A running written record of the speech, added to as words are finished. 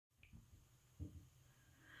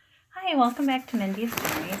Hi, welcome back to Mindy's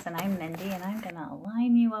Journeys, and I'm Mindy, and I'm going to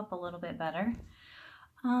line you up a little bit better.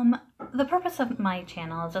 The purpose of my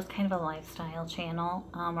channel is just kind of a lifestyle channel.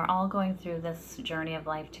 We're all going through this journey of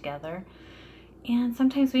life together, and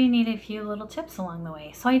sometimes we need a few little tips along the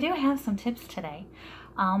way. So I do have some tips today.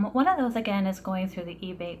 One of those, again, is going through the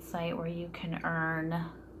ebates site where you can earn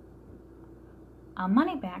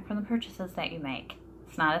money back from the purchases that you make.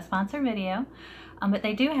 It's not a sponsored video, but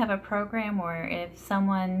they do have a program where if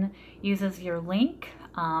someone uses your link,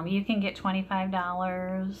 you can get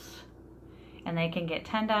 $25 and they can get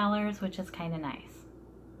 $10, which is kind of nice.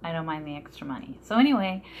 I don't mind the extra money. So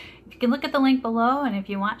anyway, if you can look at the link below, and if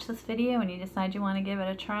you watch this video and you decide you want to give it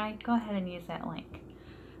a try, go ahead and use that link.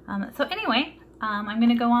 So anyway, I'm going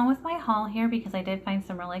to go on with my haul here because I did find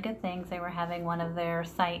some really good things. They were having one of their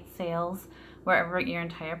site sales where your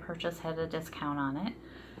entire purchase had a discount on it.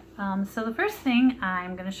 So the first thing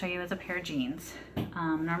I'm going to show you is a pair of jeans.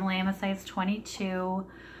 Normally I'm a size 22,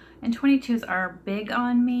 and 22s are big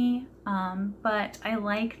on me, but I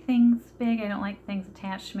like things big. I don't like things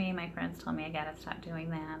attached to me. My friends tell me I gotta stop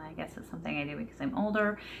doing that. I guess it's something I do because I'm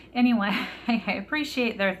older. Anyway, I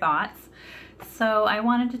appreciate their thoughts. So I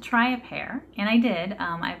wanted to try a pair, and I did.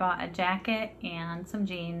 I bought a jacket and some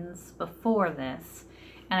jeans before this,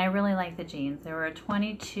 and I really like the jeans. They were a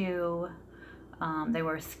 22. They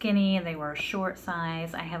were skinny, they were short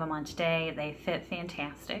size. I have them on today. They fit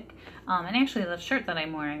fantastic. And actually the shirt that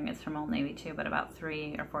I'm wearing is from Old Navy too, but about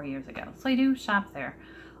 3 or 4 years ago. So I do shop there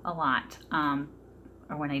a lot.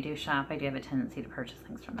 Or when I do shop, I do have a tendency to purchase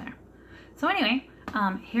things from there. So anyway,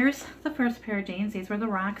 here's the first pair of jeans. These were the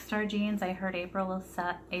Rockstar jeans. I heard April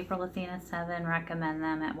Athena 7 recommend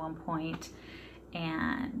them at one point.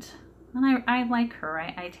 And I like her.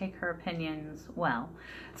 I take her opinions well.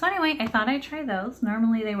 So anyway, I thought I'd try those.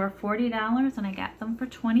 Normally they were $40 and I got them for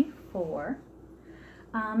 $24.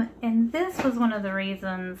 And this was one of the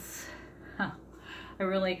reasons I'm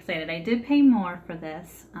really excited. I did pay more for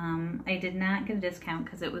this. I did not get a discount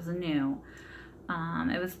because it was new.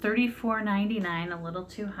 It was $34.99, a little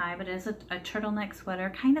too high, but it is a turtleneck sweater,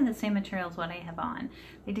 kind of the same material as what I have on.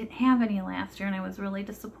 They didn't have any last year and I was really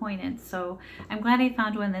disappointed. So I'm glad I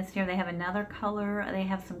found one this year. They have another color. They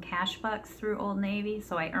have some cash bucks through Old Navy,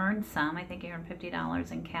 so I earned some. I think I earned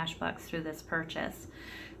 $50 in cash bucks through this purchase.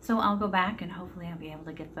 So I'll go back and hopefully I'll be able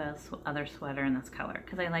to get the other sweater in this color,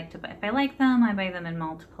 because I like to buy, if I like them, I buy them in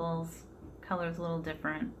multiples. Color's a little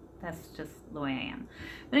different. That's just the way I am.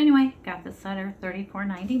 But anyway, got this sweater,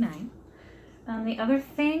 $34.99. The other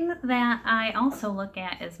thing that I also look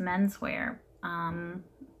at is menswear.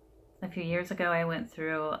 A few years ago, I went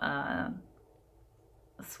through a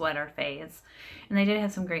sweater phase, and they did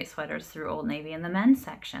have some great sweaters through Old Navy in the men's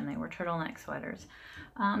section. They were turtleneck sweaters.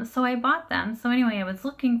 So I bought them. So anyway, I was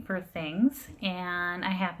looking for things, and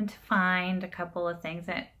I happened to find a couple of things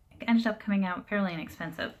that ended up coming out fairly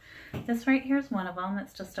inexpensive. This right here is one of them.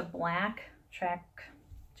 It's just a black track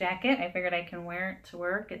jacket. I figured I can wear it to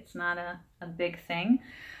work. It's not a big thing.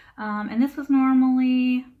 And this was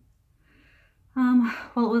normally, well,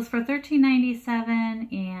 it was for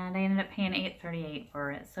 $13.97 and I ended up paying $8.38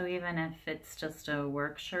 for it. So even if it's just a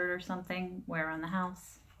work shirt or something, wear on the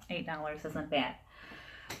house, $8 isn't bad.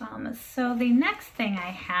 So the next thing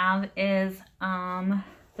I have is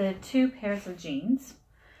the 2 pairs of jeans.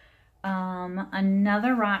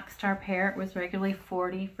 Another Rockstar pair. It was regularly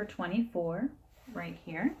 $40 for $24 right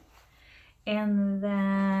here. And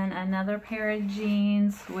then another pair of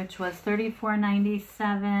jeans, which was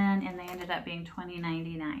 $34.97, and they ended up being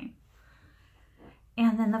 $20.99.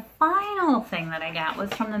 And then the final thing that I got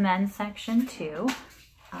was from the men's section too.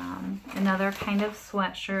 Another kind of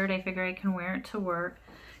sweatshirt. I figure I can wear it to work.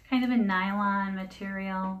 Kind of a nylon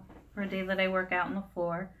material for a day that I work out on the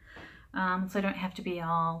floor. So I don't have to be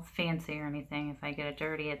all fancy or anything. If I get it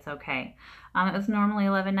dirty, it's okay. It was normally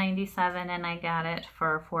 $11.97 and I got it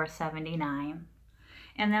for $4.79.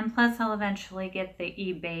 And then plus I'll eventually get the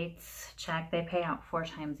ebates check. They pay out 4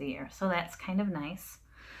 times a year, so that's kind of nice.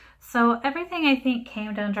 So everything I think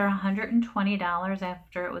came to under $120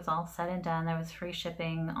 after it was all said and done. There was free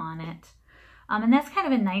shipping on it. And that's kind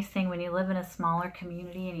of a nice thing when you live in a smaller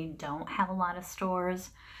community and you don't have a lot of stores.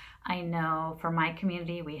 I know for my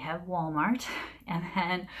community, we have Walmart, and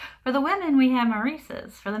then for the women, we have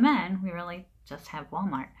Maurice's. For the men, we really just have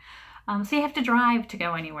Walmart. So you have to drive to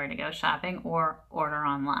go anywhere to go shopping or order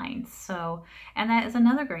online. So, and that is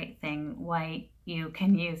another great thing why you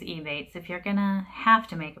can use ebates. If you're gonna have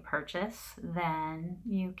to make a purchase, then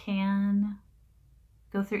you can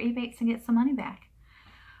go through ebates and get some money back.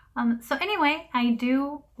 So anyway, I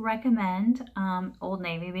do recommend Old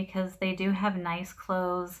Navy because they do have nice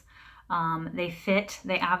clothes. They fit,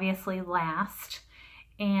 they obviously last,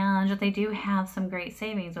 and they do have some great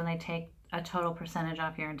savings when they take a total percentage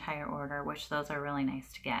off your entire order, which those are really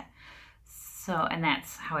nice to get. So, and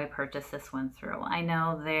that's how I purchased this one through. I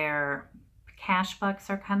know their cash bucks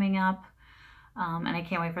are coming up, and I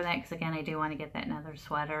can't wait for that because, again, I do want to get that nether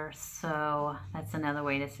sweater. So that's another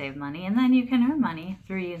way to save money. And then you can earn money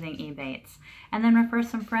through using ebates. And then refer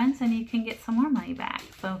some friends and you can get some more money back.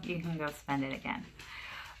 So you can go spend it again.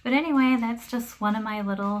 But anyway, that's just one of my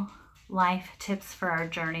little life tips for our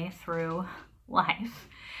journey through life.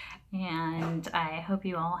 And I hope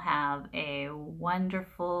you all have a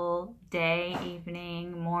wonderful day,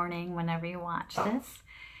 evening, morning, whenever you watch this.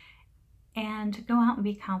 And go out and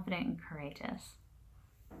be confident and courageous.